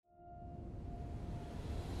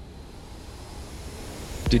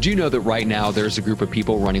Did you know that right now there's a group of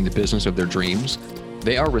people running the business of their dreams?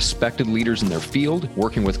 They are respected leaders in their field,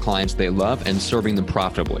 working with clients they love and serving them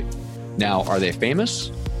profitably. Now, are they famous?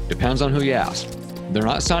 Depends on who you ask. They're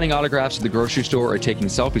not signing autographs at the grocery store or taking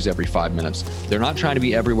selfies every 5 minutes. They're not trying to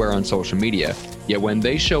be everywhere on social media. Yet when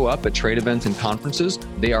they show up at trade events and conferences,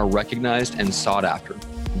 they are recognized and sought after.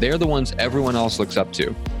 They're the ones everyone else looks up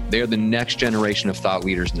to. They are the next generation of thought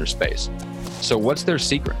leaders in their space. So what's their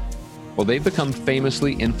secret? Well, they've become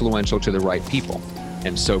famously influential to the right people,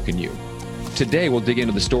 and so can you. Today, we'll dig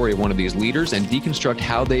into the story of one of these leaders and deconstruct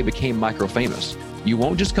how they became micro-famous. You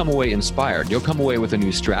won't just come away inspired, you'll come away with a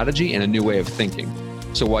new strategy and a new way of thinking.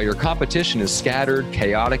 So while your competition is scattered,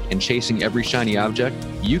 chaotic, and chasing every shiny object,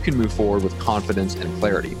 you can move forward with confidence and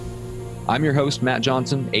clarity. I'm your host, Matt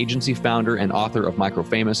Johnson, agency founder and author of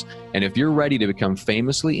Micro-Famous, and if you're ready to become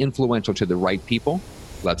famously influential to the right people,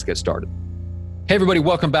 let's get started. Hey everybody,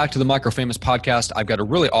 welcome back to the Micro-Famous podcast. I've got a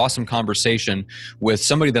really awesome conversation with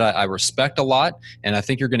somebody that I respect a lot, and I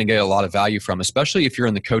think you're going to get a lot of value from, especially if you're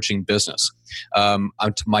in the coaching business.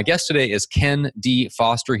 My guest today is Ken D.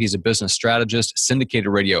 Foster. He's a business strategist, syndicated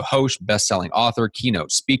radio host, best-selling author,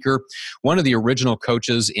 keynote speaker, one of the original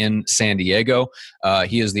coaches in San Diego.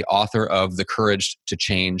 He is the author of The Courage to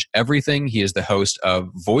Change Everything. He is the host of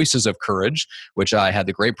Voices of Courage, which I had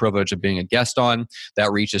the great privilege of being a guest on.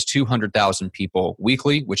 That reaches 200,000 people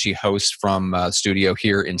weekly, which he hosts from the studio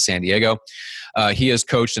here in San Diego. He has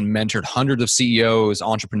coached and mentored hundreds of CEOs,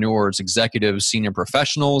 entrepreneurs, executives, senior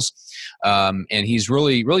professionals, and he's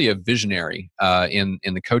really a visionary in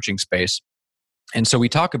the coaching space. And so we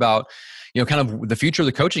talk about kind of the future of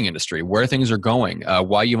the coaching industry, where things are going,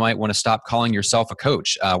 why you might want to stop calling yourself a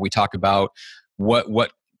coach. We talk about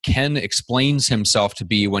what Ken explains himself to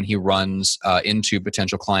be when he runs into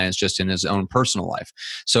potential clients just in his own personal life.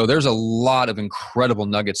 So there's a lot of incredible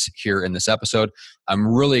nuggets here in this episode. I'm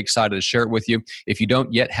really excited to share it with you. If you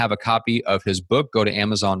don't yet have a copy of his book, go to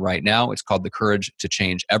Amazon right now. It's called The Courage to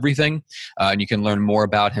Change Everything. And you can learn more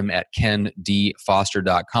about him at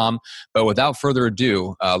kendfoster.com. But without further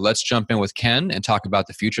ado, let's jump in with Ken and talk about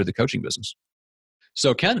the future of the coaching business.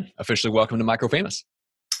 So Ken, officially welcome to Micro-Famous.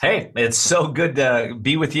 Hey, it's so good to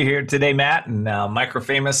be with you here today, Matt. And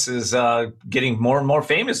Micro-Famous is getting more and more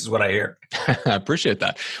famous is what I hear. I appreciate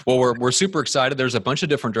that. Well, we're super excited. There's a bunch of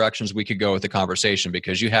different directions we could go with the conversation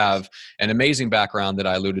because you have an amazing background that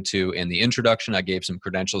I alluded to in the introduction. I gave some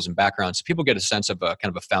credentials and background so people get a sense of a kind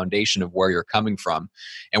of a foundation of where you're coming from.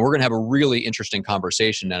 And we're going to have a really interesting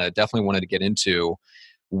conversation. And I definitely wanted to get into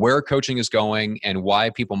where coaching is going and why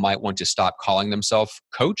people might want to stop calling themselves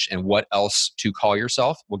coach and what else to call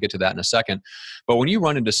yourself. We'll get to that in a second. But when you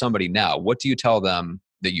run into somebody now, what do you tell them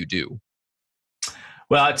that you do?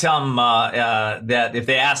 Well, I tell them that if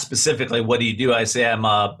they ask specifically, what do you do? I say I'm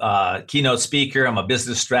a keynote speaker, I'm a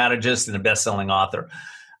business strategist, and a best-selling author.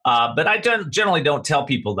 But I generally don't tell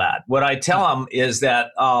people that. What I tell them is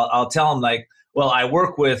that I'll tell them I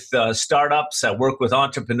work with startups, I work with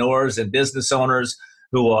entrepreneurs and business owners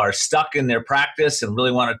who are stuck in their practice and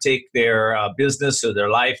really want to take their business or their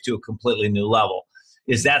life to a completely new level.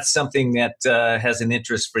 Is that something that has an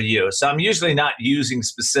interest for you? So I'm usually not using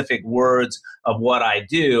specific words of what I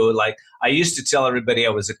do. Like I used to tell everybody I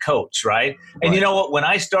was a coach, right? And you know what? When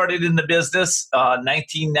I started in the business,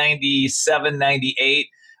 1997, 98,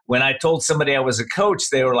 when I told somebody I was a coach,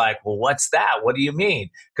 they were like, well, what's that? What do you mean?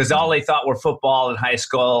 Because all they thought were football and high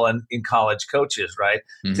school and in college coaches, right?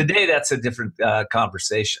 Mm-hmm. Today, that's a different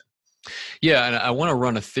conversation. Yeah, and I want to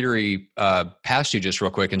run a theory past you just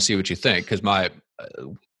real quick and see what you think. Because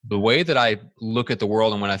the way that I look at the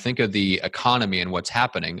world and when I think of the economy and what's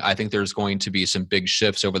happening, I think there's going to be some big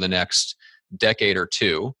shifts over the next decade or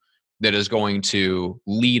two that is going to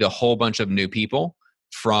lead a whole bunch of new people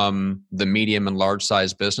from the medium and large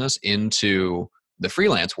size business into the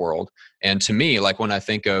freelance world. And to me, like when I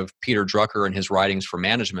think of Peter Drucker and his writings for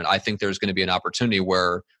management, I think there's going to be an opportunity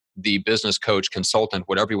where the business coach, consultant,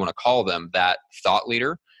 whatever you want to call them, that thought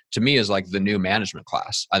leader, to me is like the new management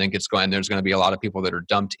class. I think there's going to be a lot of people that are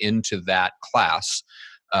dumped into that class,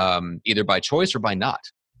 either by choice or by not.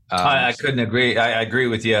 I couldn't agree. I agree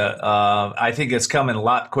with you. I think it's coming a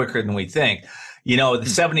lot quicker than we think. You know, the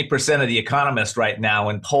 70% of the economists right now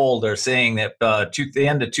in polled are saying that the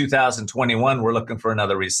end of 2021, we're looking for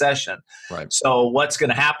another recession. Right. So what's going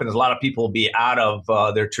to happen is a lot of people will be out of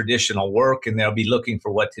their traditional work and they'll be looking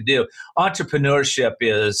for what to do. Entrepreneurship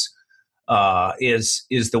is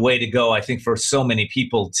the way to go, I think, for so many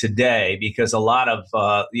people today, because a lot of,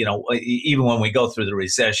 even when we go through the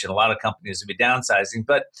recession, a lot of companies will be downsizing.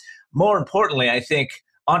 But more importantly, I think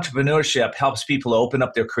entrepreneurship helps people open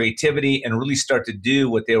up their creativity and really start to do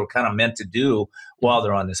what they were kind of meant to do while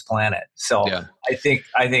they're on this planet. So Yeah. I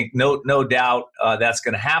think no doubt that's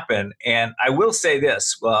going to happen. And I will say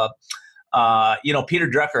this, Peter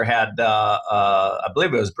Drucker had, I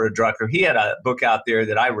believe it was Peter Drucker. He had a book out there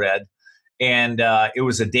that I read, and it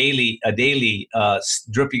was a daily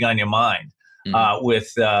dripping on your mind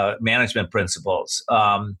with management principles.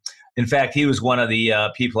 In fact, he was one of the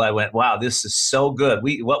people I went, wow, this is so good.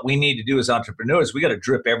 What we need to do as entrepreneurs, we got to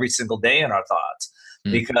drip every single day in our thoughts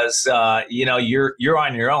because you're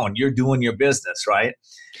on your own. You're doing your business, right?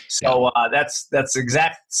 So that's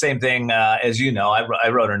exact same thing as you know. I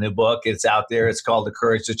wrote a new book. It's out there. It's called The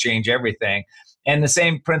Courage to Change Everything, and the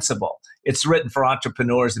same principle. It's written for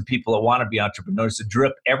entrepreneurs and people that want to be entrepreneurs to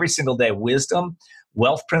drip every single day wisdom,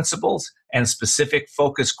 wealth principles, and specific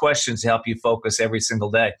focused questions to help you focus every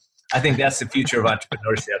single day. I think that's the future of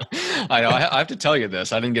entrepreneurship. I know. I have to tell you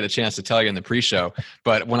this. I didn't get a chance to tell you in the pre-show,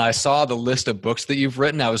 but when I saw the list of books that you've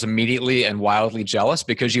written, I was immediately and wildly jealous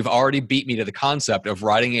because you've already beat me to the concept of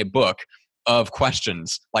writing a book of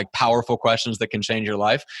questions, like powerful questions that can change your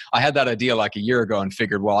life. I had that idea like a year ago and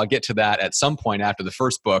figured, well, I'll get to that at some point after the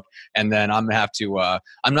first book. And then I'm going to have to,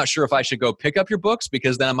 I'm not sure if I should go pick up your books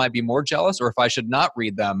because then I might be more jealous, or if I should not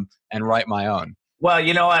read them and write my own. Well,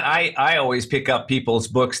 you know what? I always pick up people's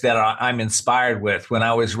books that I'm inspired with. When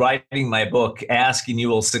I was writing my book, Asking You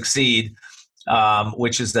Will Succeed,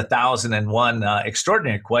 which is the 1,001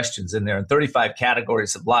 extraordinary questions in there in 35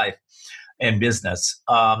 categories of life and business,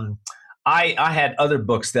 I had other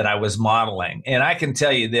books that I was modeling. And I can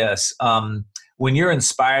tell you this, when you're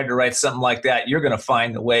inspired to write something like that, you're going to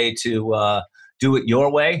find the way to do it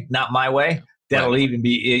your way, not my way. That'll even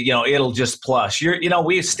be, it'll just plush.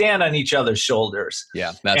 We stand on each other's shoulders.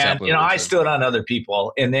 Yeah, that's absolutely I true. stood on other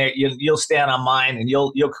people, and you'll stand on mine, and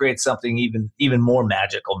you'll create something even more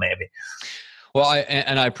magical, maybe. Well,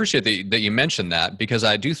 I appreciate that you mentioned that, because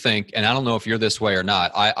I do think, and I don't know if you're this way or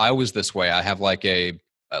not. I was this way. I have like an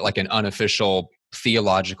unofficial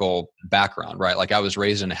theological background, right? Like I was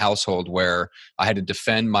raised in a household where I had to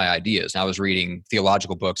defend my ideas. And I was reading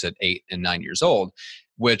theological books at 8 and 9 years old,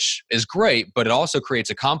 which is great, but it also creates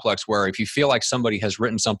a complex where if you feel like somebody has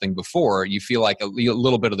written something before, you feel like a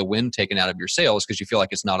little bit of the wind taken out of your sails because you feel like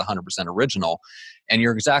it's not 100% original. And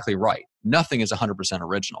you're exactly right. Nothing is 100%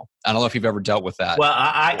 original. I don't know if you've ever dealt with that. Well,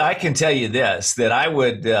 I can tell you this, that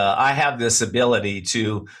I have this ability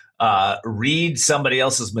to read somebody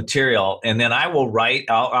else's material, and then I will write.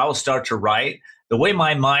 I will start to write. The way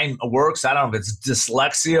my mind works, I don't know if it's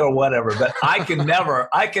dyslexia or whatever, but I can never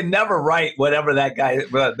write whatever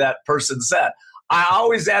that person said. I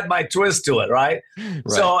always add my twist to it, right?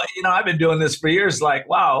 So, I've been doing this for years. Like,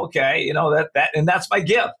 wow, okay, and that's my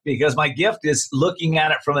gift, because my gift is looking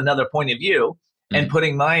at it from another point of view and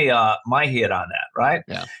putting my head on that, right?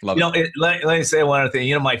 Yeah, love it. Let me say one other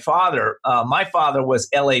thing. My father was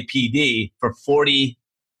LAPD for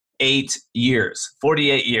 48 years.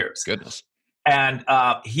 48 years. Goodness. And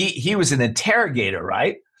he was an interrogator,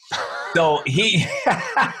 right? So he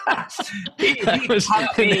was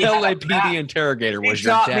the LAPD interrogator. Was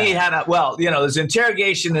your dad? He taught me how to. There's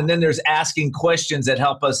interrogation, and then there's asking questions that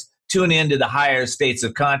help us tune into the higher states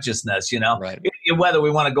of consciousness. Right. Whether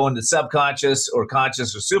we want to go into subconscious or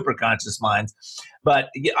conscious or superconscious minds.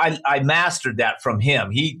 But I mastered that from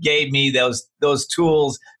him. He gave me those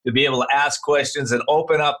tools to be able to ask questions and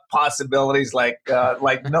open up possibilities like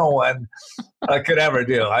no one could ever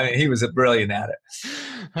do. I mean, he was brilliant at it.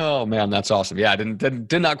 Oh man, that's awesome. Yeah, I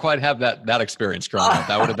did not quite have that experience growing up.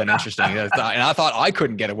 That would have been interesting. And I thought I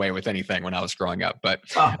couldn't get away with anything when I was growing up. But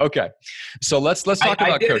okay, so let's talk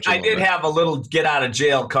about coaching. I did have a little get out of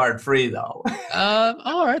jail card free though.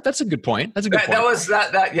 All right, that's a good point. That's a good point. That was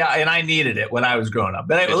that. Yeah, and I needed it when I was growing up.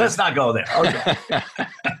 But anyway, let's not go there. Okay.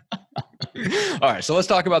 All right, so let's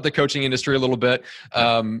talk about the coaching industry a little bit.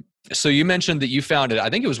 So you mentioned that you founded, I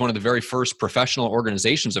think it was one of the very first professional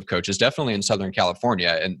organizations of coaches, definitely in Southern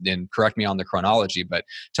California, and correct me on the chronology, but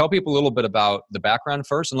tell people a little bit about the background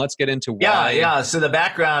first, and let's get into why. Yeah. So the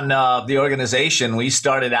background of the organization, we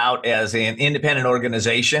started out as an independent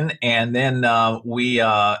organization, and then we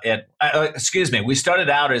started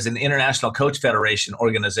out as an International Coach Federation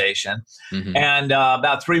organization. Mm-hmm. And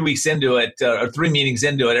about 3 weeks into it, or 3 meetings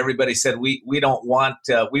into it, everybody said we don't want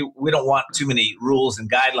too many rules and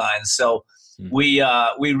guidelines. So we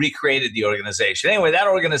recreated the organization. Anyway, that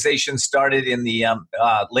organization started in the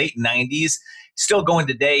late 90s, still going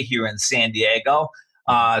today here in San Diego,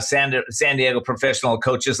 San Diego Professional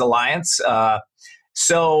Coaches Alliance.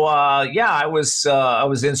 So I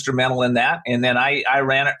was instrumental in that, and then I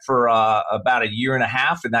ran it for about a year and a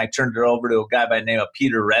half, and I turned it over to a guy by the name of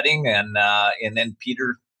Peter Redding, and then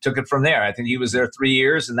Peter took it from there. I think he was there 3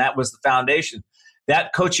 years, and that was the foundation.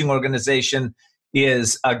 That coaching organization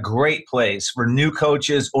is a great place for new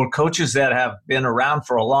coaches or coaches that have been around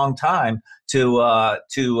for a long time to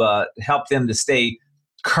help them to stay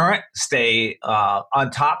current, stay on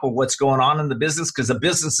top of what's going on in the business, because the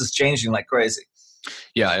business is changing like crazy.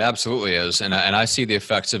 Yeah, it absolutely is. And I see the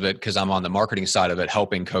effects of it because I'm on the marketing side of it,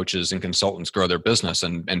 helping coaches and consultants grow their business,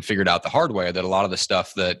 and figured out the hard way that a lot of the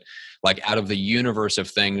stuff that, like, out of the universe of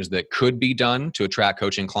things that could be done to attract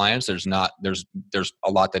coaching clients, there's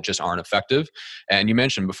a lot that just aren't effective. And you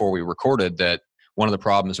mentioned before we recorded that one of the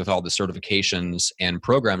problems with all the certifications and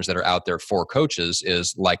programs that are out there for coaches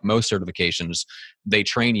is, like most certifications, they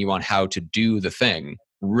train you on how to do the thing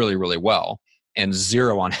really, really well, and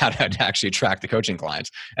zero on how to actually attract the coaching clients.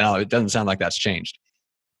 And it doesn't sound like that's changed.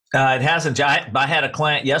 It hasn't. I had a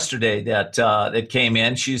client yesterday that came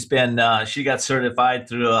in. She got certified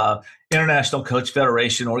through International Coach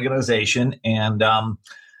Federation organization. And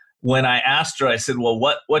when I asked her, I said, well,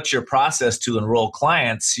 what's your process to enroll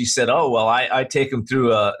clients? She said, oh, well, I take them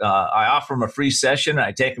through I offer them a free session.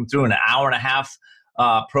 I take them through an hour and a half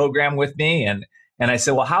program with me. And I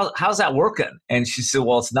said, well, how's that working? And she said,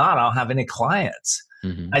 well, it's not. I don't have any clients.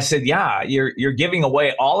 Mm-hmm. I said, yeah, you're giving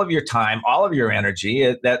away all of your time, all of your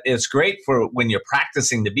energy. That is great for when you're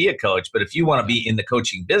practicing to be a coach. But if you want to be in the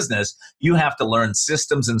coaching business, you have to learn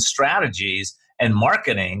systems and strategies and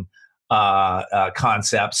marketing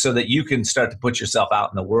concepts so that you can start to put yourself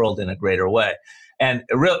out in the world in a greater way. And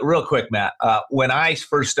real quick, Matt, when I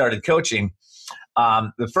first started coaching,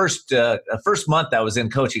 the first month I was in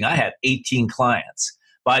coaching, I had 18 clients.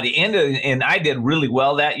 By the end of, and I did really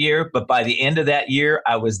well that year, but by the end of that year,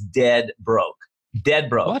 I was dead broke.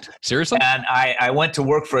 What? Seriously? And I went to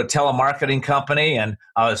work for a telemarketing company, and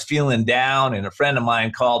I was feeling down, and a friend of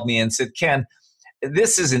mine called me and said, Ken,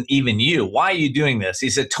 this isn't even you. Why are you doing this?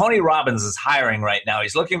 He said, Tony Robbins is hiring right now.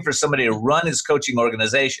 He's looking for somebody to run his coaching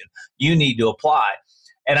organization. You need to apply.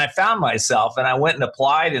 And I found myself, and I went and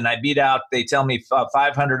applied, and I beat out, they tell me,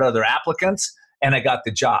 500 other applicants, and I got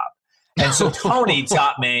the job. And so Tony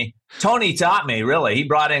taught me, really. He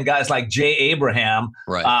brought in guys like Jay Abraham,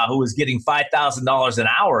 right, who was getting $5,000 an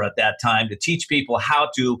hour at that time to teach people how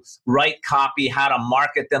to write copy, how to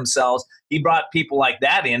market themselves. He brought people like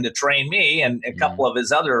that in to train me and a couple of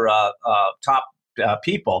his other top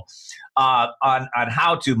people on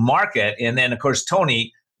how to market. And then, of course,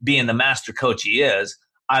 Tony, being the master coach he is,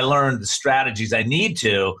 I learned the strategies I need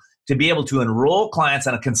to be able to enroll clients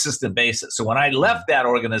on a consistent basis. So when I left that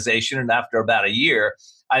organization, and after about a year,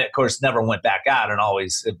 I, of course, never went back out and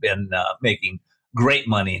always have been making great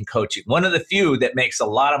money in coaching. One of the few that makes a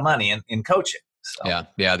lot of money in coaching. So.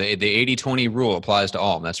 Yeah. The 80-20 rule applies to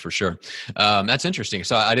all. That's for sure. That's interesting.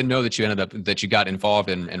 So I didn't know that you got involved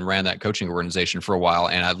and ran that coaching organization for a while.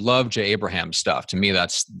 And I love Jay Abraham's stuff. To me,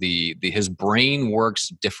 that's his brain works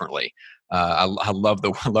differently. I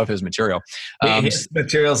love his material. His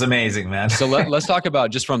material's amazing, man. So let's talk about,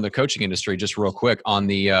 just from the coaching industry, just real quick, on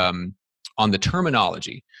the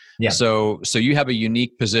terminology. Yeah. So you have a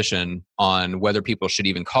unique position on whether people should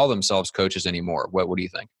even call themselves coaches anymore. What do you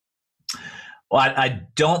think? Well, I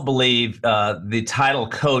don't believe the title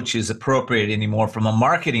coach is appropriate anymore from a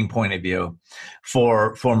marketing point of view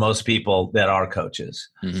for most people that are coaches.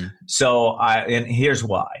 Mm-hmm. So and here's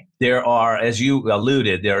why. There are, as you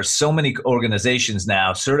alluded, there are so many organizations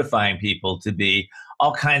now certifying people to be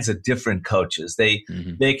all kinds of different coaches. They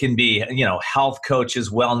can be, health coaches,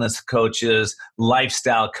 wellness coaches,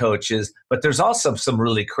 lifestyle coaches, but there's also some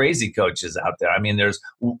really crazy coaches out there. I mean, there's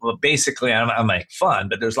basically, I'm like fun,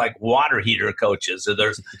 but there's like water heater coaches, or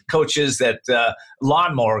there's coaches that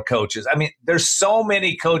lawnmower coaches. I mean, there's so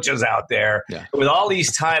many coaches out there with all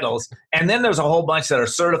these titles, and then there's a whole bunch that are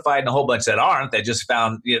certified and a whole bunch that aren't. They just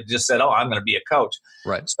just said, "Oh, I'm going to be a coach."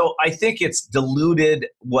 Right. So I think it's diluted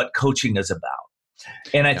what coaching is about.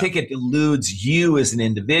 And I think it deludes you as an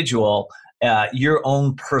individual, your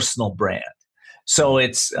own personal brand. So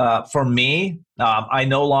it's, for me, I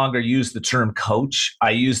no longer use the term coach.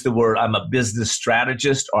 I use the word, I'm a business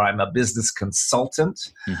strategist, or I'm a business consultant.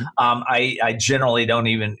 Mm-hmm. I generally don't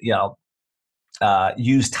even,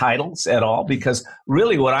 use titles at all, because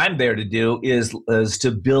really what I'm there to do is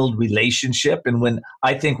to build relationship. And when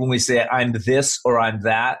we say I'm this or I'm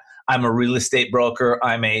that, I'm a real estate broker,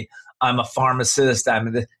 I'm a pharmacist,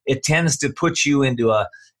 it tends to put you into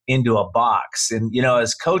a box. And,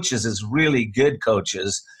 as coaches, as really good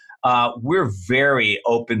coaches, we're very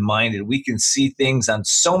open-minded. We can see things on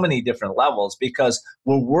so many different levels because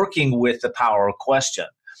we're working with the power of question.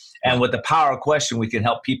 And with the power of question, we can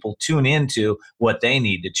help people tune into what they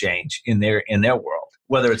need to change in their world,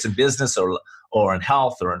 whether it's in business or in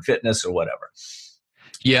health or in fitness or whatever.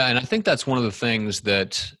 Yeah, and I think that's one of the things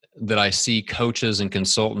that I see coaches and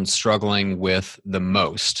consultants struggling with the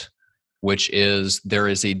most, which is there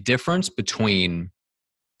is a difference between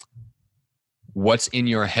what's in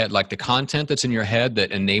your head, like the content that's in your head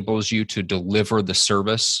that enables you to deliver the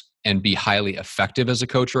service and be highly effective as a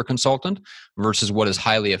coach or a consultant, versus what is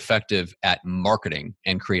highly effective at marketing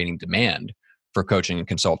and creating demand for coaching and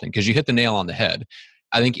consulting. Because you hit the nail on the head.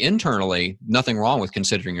 I think internally, nothing wrong with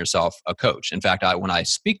considering yourself a coach. In fact, when I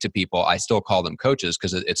speak to people, I still call them coaches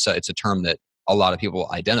because it's a term that a lot of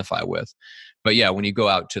people identify with. But yeah, when you go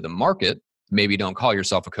out to the market, maybe don't call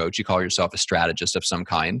yourself a coach. You call yourself a strategist of some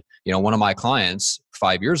kind. One of my clients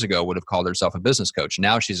 5 years ago would have called herself a business coach.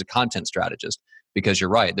 Now she's a content strategist, because you're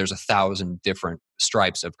right. There's 1,000 different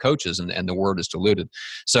stripes of coaches, and the word is diluted.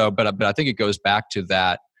 So, but I think it goes back to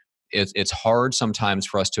that. It's hard sometimes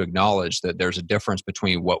for us to acknowledge that there's a difference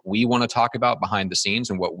between what we want to talk about behind the scenes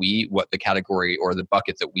and what the category or the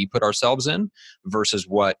bucket that we put ourselves in versus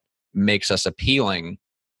what makes us appealing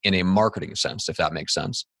in a marketing sense, if that makes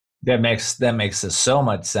sense. That makes so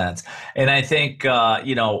much sense. And I think,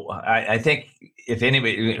 I think if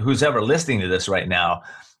anybody who's ever listening to this right now,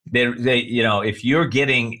 they if you're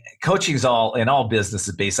getting coaching's all business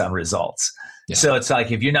is based on results. Yeah. So it's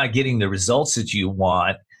like, if you're not getting the results that you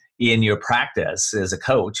want in your practice as a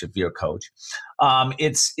coach, if you're a coach,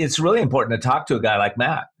 it's really important to talk to a guy like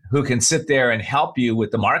Matt, who can sit there and help you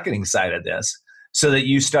with the marketing side of this, so that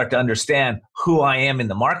you start to understand who I am in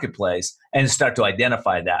the marketplace and start to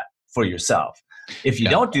identify that for yourself. If you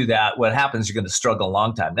don't do that, what happens, you're going to struggle a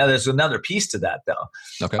long time. Now, there's another piece to that, though.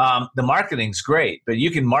 Okay. The marketing's great, but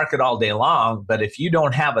you can market all day long. But if you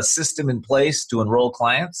don't have a system in place to enroll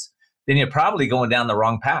clients, then you're probably going down the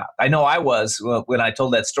wrong path. I know I was when I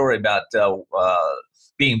told that story about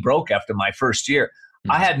being broke after my first year.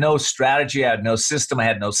 Mm-hmm. I had no strategy. I had no system. I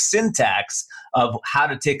had no syntax of how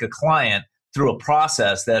to take a client through a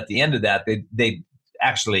process that at the end of that, they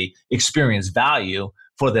actually experience value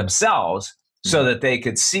for themselves, so that they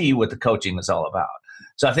could see what the coaching is all about.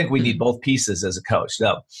 So I think we need both pieces as a coach.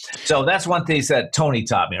 So that's one thing that Tony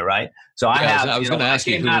taught me, right? So I was going to ask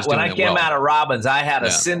you, when I came out of Robbins, I had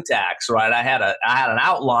a syntax, right? I had an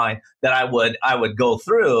outline that I would go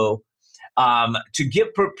through to give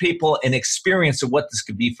people an experience of what this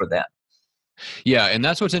could be for them. Yeah, and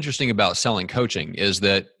that's what's interesting about selling coaching, is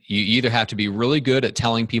that you either have to be really good at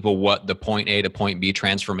telling people what the point A to point B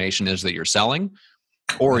transformation is that you're selling,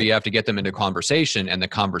 or you have to get them into conversation, and the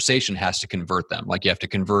conversation has to convert them. Like, you have to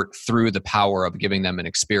convert through the power of giving them an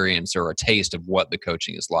experience or a taste of what the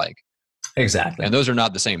coaching is like. Exactly. And those are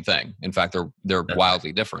not the same thing. In fact, they're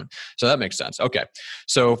wildly different. So that makes sense. Okay.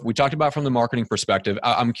 So we talked about from the marketing perspective.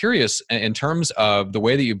 I'm curious in terms of the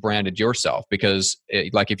way that you branded yourself, because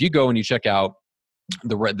like if you go and you check out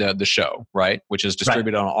the show, right, which is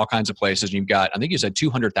distributed on all kinds of places, and you've got, I think you said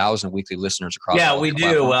 200,000 weekly listeners across. Yeah, we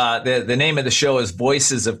do. The name of the show is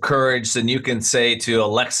Voices of Courage, and you can say to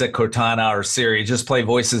Alexa, Cortana, or Siri, just play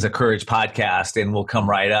Voices of Courage podcast, and we'll come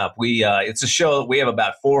right up. It's a show. We have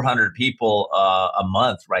about 400 people a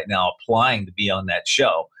month right now applying to be on that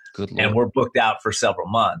show. Good Lord. And we're booked out for several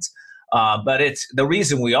months. But the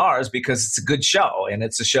reason we are is because it's a good show, and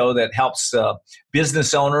it's a show that helps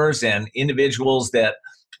business owners and individuals that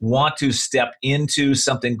want to step into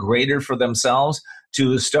something greater for themselves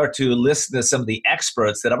to start to listen to some of the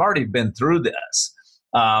experts that have already been through this.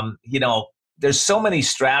 There's so many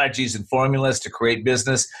strategies and formulas to create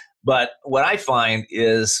business, but what I find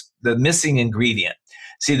is the missing ingredient.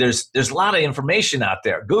 See, there's a lot of information out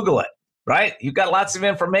there. Google it, right? You've got lots of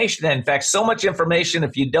information. In fact, so much information,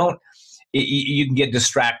 if you don't, you can get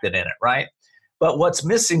distracted in it, right? But what's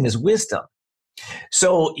missing is wisdom.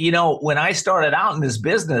 So, when I started out in this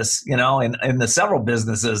business, in the several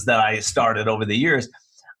businesses that I started over the years,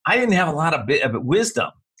 I didn't have a lot of wisdom.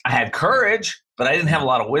 I had courage, but I didn't have a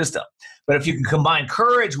lot of wisdom. But if you can combine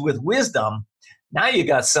courage with wisdom, now you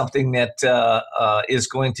got something that is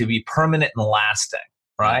going to be permanent and lasting,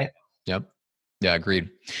 right? Yep. Yeah, agreed.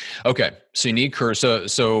 Okay, so you need courage.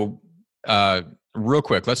 So real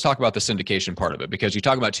quick, let's talk about the syndication part of it, because you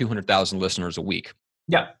talk about 200,000 listeners a week.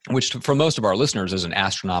 Yeah. Which for most of our listeners is an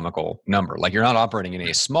astronomical number. Like, you're not operating in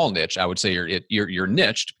a small niche. I would say you're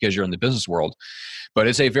niched because you're in the business world, but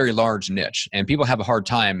it's a very large niche, and people have a hard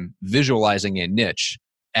time visualizing a niche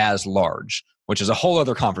as large which is a whole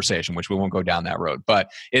other conversation, which we won't go down that road. But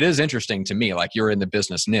it is interesting to me, like you're in the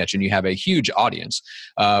business niche and you have a huge audience,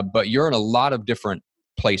 but you're in a lot of different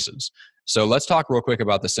places. So let's talk real quick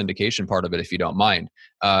about the syndication part of it, if you don't mind.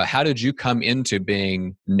 How did you come into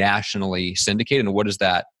being nationally syndicated, and what does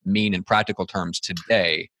that mean in practical terms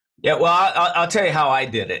today? Yeah, well, I'll tell you how I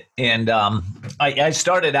did it, and I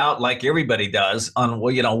started out like everybody does on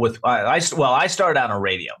I started out on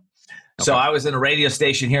radio, so I was in a radio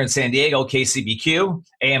station here in San Diego, KCBQ,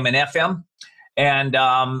 AM and FM, and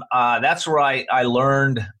that's where I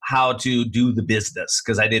learned how to do the business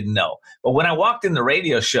because I didn't know. But when I walked in the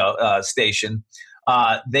radio station,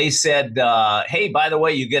 they said, "Hey, by the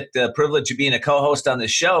way, you get the privilege of being a co-host on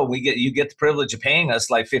this show. You get the privilege of paying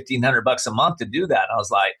us like $1,500 a month to do that." I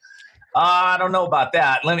was like, I don't know about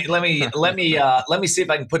that. Let me see if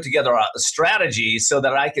I can put together a strategy so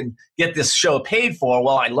that I can get this show paid for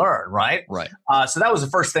while I learn. Right. So that was the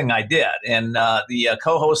first thing I did, and the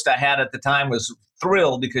co-host I had at the time was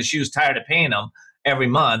thrilled because she was tired of paying them every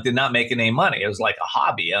month and not making any money. It was like a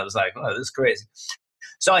hobby. I was like, oh, this is crazy.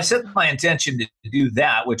 So I set my intention to do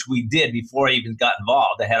that, which we did before I even got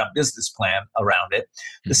involved. I had a business plan around it.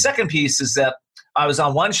 The second piece is that I was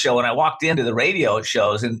on one show and I walked into the radio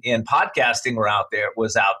shows and podcasting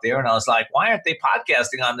was out there. And I was like, why aren't they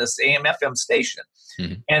podcasting on this AM FM station?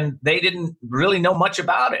 And they didn't really know much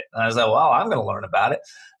about it. And I was like, well, I'm going to learn about it.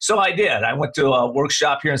 So I did. I went to a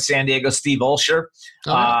workshop here in San Diego, Steve Olsher.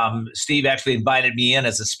 Steve actually invited me in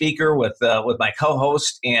as a speaker with my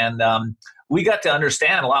co-host. And we got to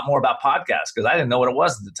understand a lot more about podcasts because I didn't know what it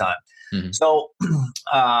was at the time. So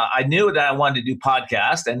I knew that I wanted to do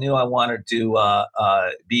podcast. I knew I wanted to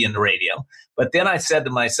be in the radio. But then I said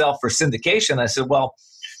to myself for syndication, I said, well,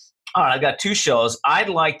 all right, I got 2 shows. I'd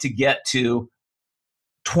like to get to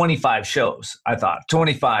 25 shows, I thought,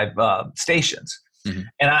 25 stations.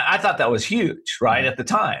 And I thought that was huge, right, at the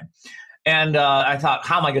time. And I thought,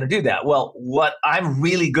 how am I going to do that? Well, what I'm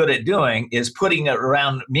really good at doing is putting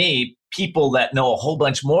around me people that know a whole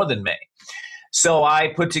bunch more than me. So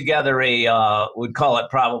I put together we'd call it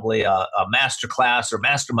probably a master class or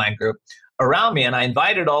mastermind group around me. And I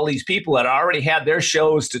invited all these people that already had their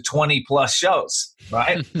shows to 20 plus shows,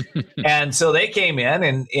 right? And so they came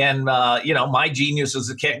in and my genius was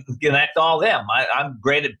to connect all them. I'm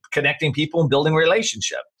great at connecting people and building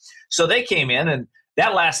relationship. So they came in and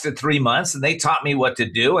that lasted 3 months and they taught me what to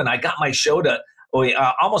do. And I got my show to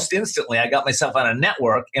almost instantly. I got myself on a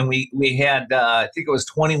network and we had, I think it was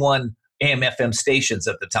 21 AM FM stations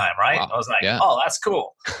at the time, right? Wow. I was like, oh, that's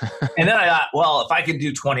cool. And then I thought, well, if I can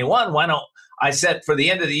do 21, why don't I said for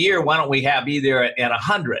the end of the year, why don't we have either at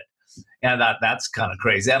 100? And I thought, that's kind of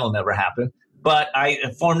crazy. That'll never happen. But I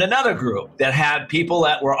formed another group that had people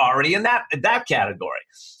that were already in that category.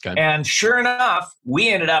 Okay. And sure enough, we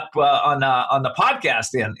ended up on the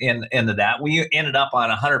podcast into that. We ended up on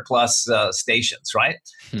 100 plus stations, right?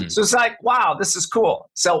 So it's like, wow, this is cool.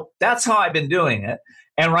 So that's how I've been doing it.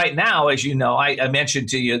 And right now, as you know, I mentioned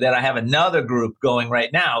to you that I have another group going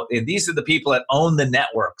right now. And these are the people that own the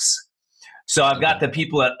networks. So I've got the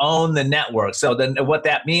people that own the network. So then what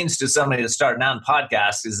that means to somebody that's starting out in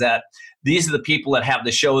podcasts is that these are the people that have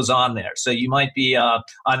the shows on there. So you might be on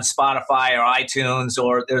Spotify or iTunes,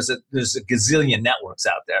 or there's a gazillion networks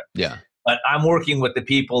out there. Yeah. But I'm working with the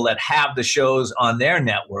people that have the shows on their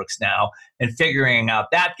networks now and figuring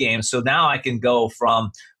out that game. So now I can go from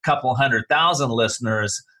a couple 100,000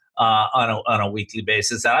 listeners on a weekly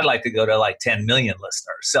basis. And I'd like to go to like 10 million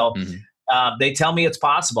listeners. So they tell me it's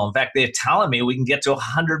possible. In fact, they're telling me we can get to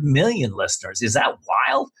 100 million listeners. Is that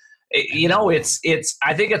wild? It's.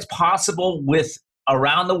 I think it's possible with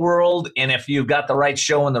around the world. And if you've got the right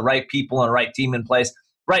show and the right people and the right team in place.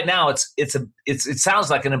 Right now, it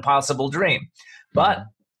sounds like an impossible dream, but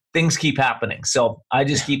things keep happening. So I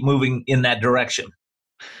just keep moving in that direction.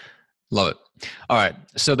 Love it. All right.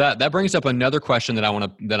 So that brings up another question that I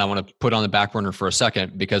want to put on the back burner for a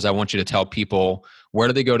second, because I want you to tell people where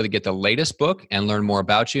do they go to get the latest book and learn more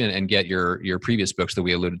about you and get your previous books that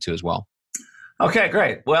we alluded to as well. Okay,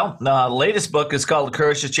 great. Well, the latest book is called The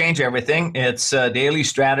Courage to Change Everything. It's daily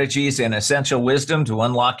strategies and essential wisdom to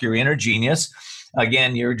unlock your inner genius.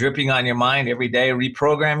 Again, you're dripping on your mind every day,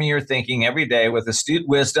 reprogramming your thinking every day with astute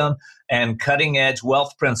wisdom and cutting-edge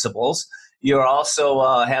wealth principles. You also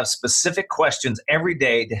have specific questions every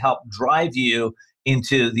day to help drive you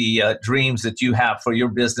into the dreams that you have for your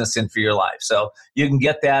business and for your life. So you can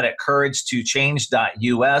get that at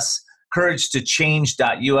couragetochange.us,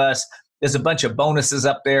 couragetochange.us. There's a bunch of bonuses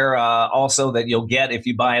up there also that you'll get if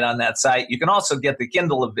you buy it on that site. You can also get the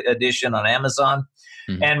Kindle edition on Amazon.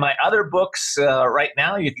 Mm-hmm. And my other books right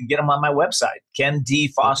now, you can get them on my website,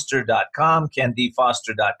 kendfoster.com,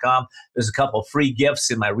 kendfoster.com. There's a couple of free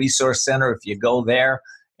gifts in my resource center if you go there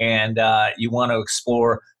and you want to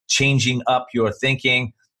explore changing up your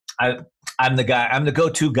thinking. I'm the guy. I'm the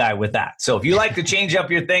go-to guy with that. So if you like to change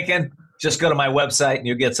up your thinking, just go to my website and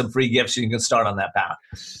you'll get some free gifts. You can start on that path.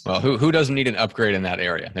 Well, who doesn't need an upgrade in that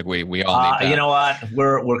area? Like we all need that. You know what?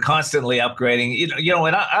 We're constantly upgrading. You know,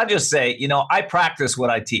 and I just say, I practice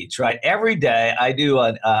what I teach. Right, every day I do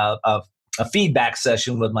a feedback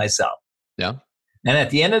session with myself. Yeah. And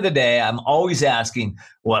at the end of the day, I'm always asking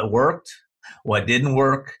what worked, what didn't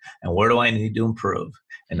work, and where do I need to improve.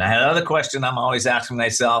 And I had another question I'm always asking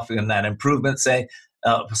myself in that improvement side,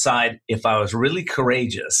 if I was really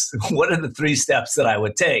courageous, what are the 3 steps that I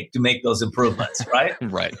would take to make those improvements, right?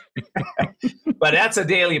 Right. But that's a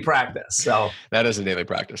daily practice. So that is a daily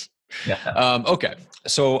practice. Yeah. Okay.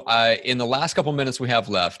 So in the last couple minutes we have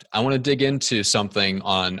left, I want to dig into something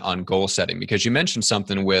on goal setting, because you mentioned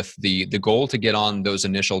something with the goal to get on those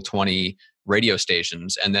initial 20 radio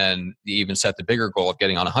stations, and then you even set the bigger goal of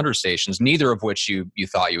getting on 100 stations, neither of which you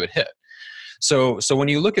thought you would hit. So when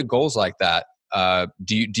you look at goals like that,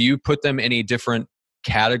 do you put them in a different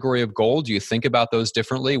category of goal? Do you think about those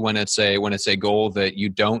differently when it's a goal that you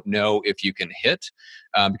don't know if you can hit?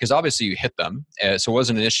 Because obviously you hit them. So it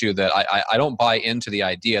wasn't an issue that I don't buy into the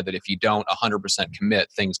idea that if you don't 100%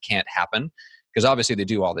 commit, things can't happen, because obviously they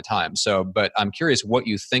do all the time. So, but I'm curious what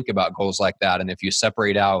you think about goals like that, and if you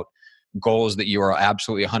separate out goals that you are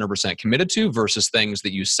absolutely 100% committed to versus things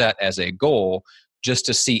that you set as a goal just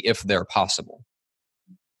to see if they're possible.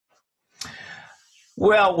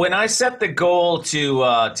 Well, when I set the goal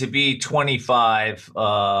to be 25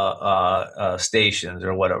 stations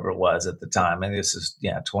or whatever it was at the time, and this is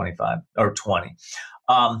 25 or 20,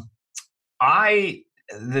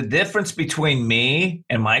 the difference between me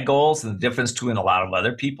and my goals, and the difference between a lot of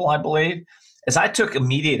other people, I believe, is I took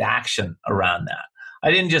immediate action around that. I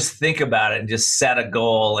didn't just think about it and just set a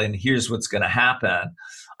goal and here's what's going to happen.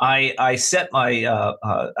 I set my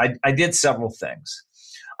I did several things.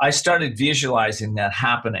 I started visualizing that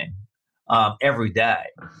happening every day.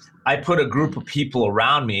 I put a group of people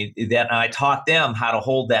around me that I taught them how to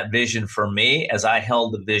hold that vision for me as I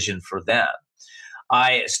held the vision for them.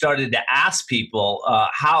 I started to ask people,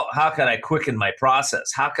 how can I quicken my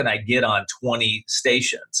process? How can I get on 20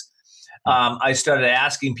 stations? I started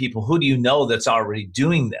asking people, who do you know that's already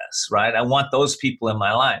doing this, right? I want those people in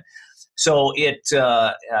my life. So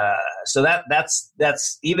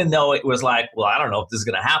that's even though it was like, well, I don't know if this is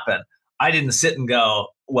going to happen. I didn't sit and go,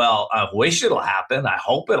 well, I wish it'll happen. I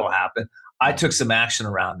hope it'll happen. I took some action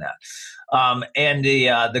around that. And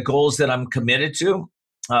the goals that I'm committed to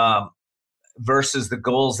versus the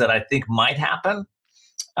goals that I think might happen,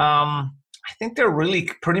 I think they're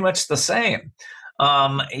really pretty much the same.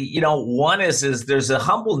 One is there's a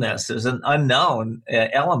humbleness, there's an unknown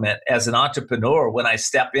element as an entrepreneur. When I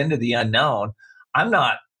step into the unknown, I'm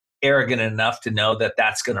not arrogant enough to know that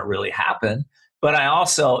that's going to really happen, but I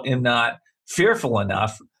also am not fearful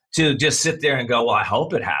enough to just sit there and go, well, I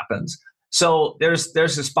hope it happens. So there's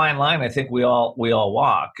this fine line I think we all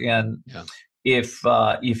walk. And if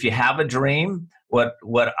you have a dream, what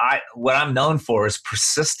I'm known for is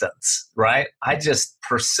persistence, right? I just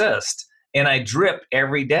persist. And I drip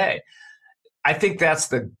every day. I think that's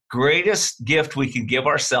the greatest gift we can give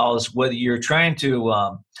ourselves, whether you're trying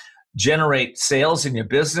to generate sales in your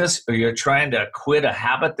business or you're trying to quit a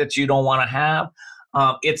habit that you don't want to have.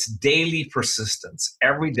 It's daily persistence,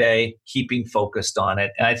 every day, keeping focused on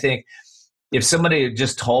it. And I think if somebody had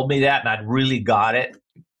just told me that and I'd really got it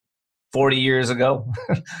 40 years ago,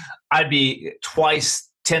 I'd be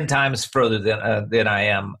 10 times further than I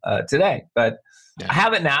am today. But I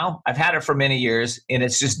have it now. I've had it for many years, and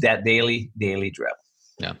it's just that daily drip.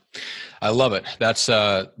 Yeah, I love it. That's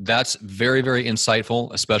very, very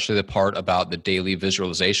insightful, especially the part about the daily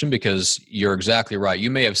visualization, because you're exactly right.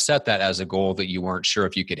 You may have set that as a goal that you weren't sure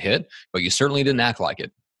if you could hit, but you certainly didn't act like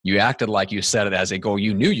it. You acted like you set it as a goal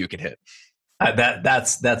you knew you could hit.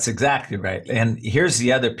 That's exactly right. And here's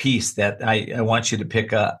the other piece that I want you to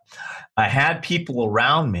pick up. I had people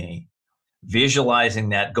around me visualizing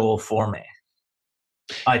that goal for me.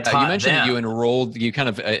 I taught you mentioned them. That you enrolled, you kind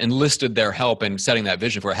of enlisted their help in setting that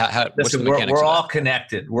vision for it. What's the mechanics we're of all that?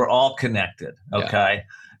 connected. We're all connected. Okay. Yeah.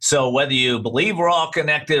 So whether you believe we're all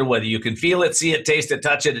connected, whether you can feel it, see it, taste it,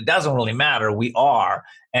 touch it, it doesn't really matter. We are.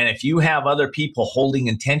 And if you have other people holding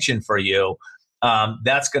intention for you,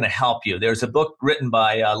 that's going to help you. There's a book written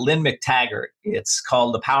by Lynn McTaggart. It's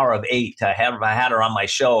called The Power of Eight. I had her on my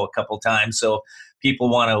show a couple times, so people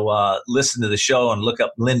want to listen to the show and look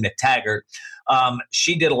up Lynn McTaggart.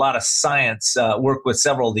 She did a lot of science work with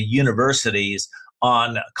several of the universities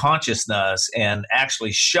on consciousness, and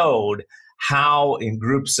actually showed how in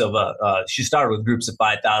groups of she started with groups of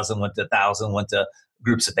 5,000, went to 1,000, went to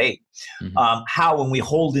groups of 8. How when we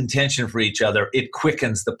hold intention for each other, it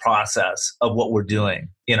quickens the process of what we're doing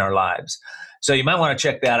in our lives. So you might want to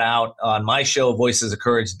check that out on my show,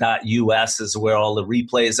 voicesofcourage.us is where all the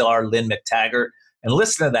replays are, Lynn McTaggart, and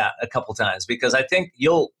listen to that a couple times, because I think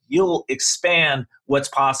you'll expand what's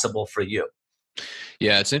possible for you.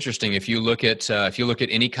 Yeah, it's interesting. If you look at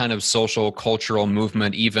any kind of social cultural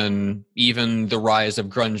movement, even the rise of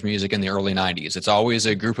grunge music in the early 90s, it's always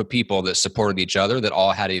a group of people that supported each other, that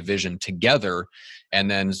all had a vision together, and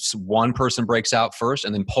then one person breaks out first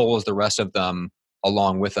and then pulls the rest of them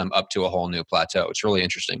along with them up to a whole new plateau. It's really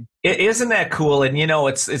interesting. Isn't that cool? And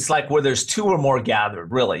it's like where there's 2 or more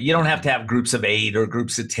gathered, really. You don't have to have groups of 8 or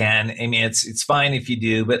groups of 10. I mean, it's fine if you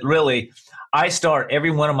do, but really, I start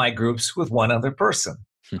every one of my groups with one other person.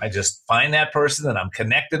 I just find that person that I'm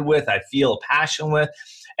connected with, I feel a passion with.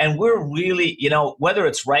 And we're really, whether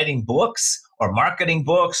it's writing books or marketing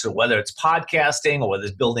books, or whether it's podcasting, or whether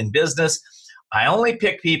it's building business, I only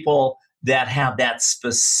pick people that have that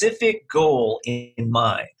specific goal in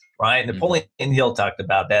mind, right? Napoleon Hill talked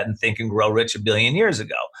about that in Think and Grow Rich a billion years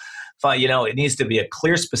ago. It needs to be a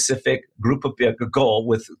clear, specific group of a goal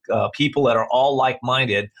with people that are all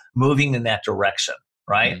like-minded, moving in that direction,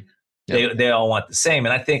 right? Yep. They all want the same.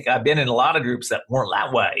 And I think I've been in a lot of groups that weren't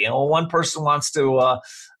that way. One person wants to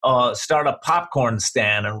start a popcorn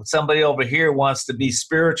stand, and somebody over here wants to be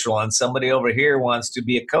spiritual, and somebody over here wants to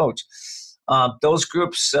be a coach. Those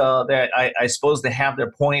groups, I suppose they have their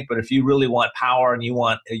point, but if you really want power and you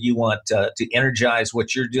want to energize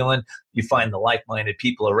what you're doing, you find the like-minded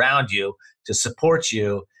people around you to support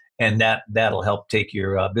you, and that'll help take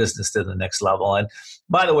your business to the next level. And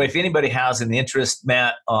by the way, if anybody has an interest,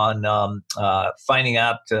 Matt, on finding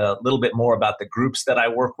out a little bit more about the groups that I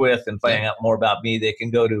work with and finding out more about me, they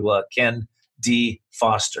can go to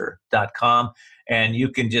kendfoster.com. And you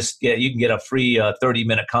can get a free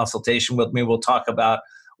 30-minute consultation with me. We'll talk about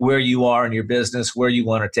where you are in your business, where you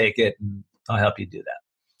want to take it, and I'll help you do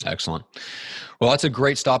that. Excellent. Well, that's a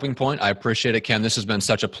great stopping point. I appreciate it, Ken. This has been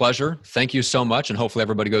such a pleasure. Thank you so much. And hopefully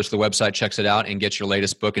everybody goes to the website, checks it out, and gets your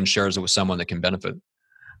latest book and shares it with someone that can benefit.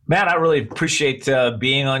 Matt, I really appreciate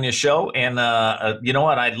being on your show. And you know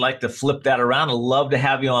what? I'd like to flip that around. I'd love to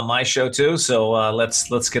have you on my show too. So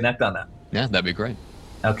let's connect on that. Yeah, that'd be great.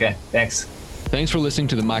 Okay, thanks. Thanks for listening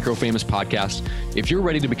to the Micro Famous podcast. If you're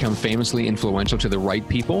ready to become famously influential to the right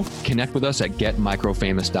people, connect with us at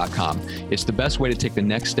getmicrofamous.com. It's the best way to take the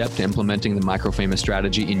next step to implementing the Micro Famous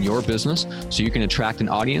strategy in your business so you can attract an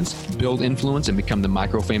audience, build influence, and become the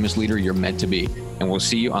Micro Famous leader you're meant to be. And we'll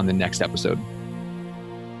see you on the next episode.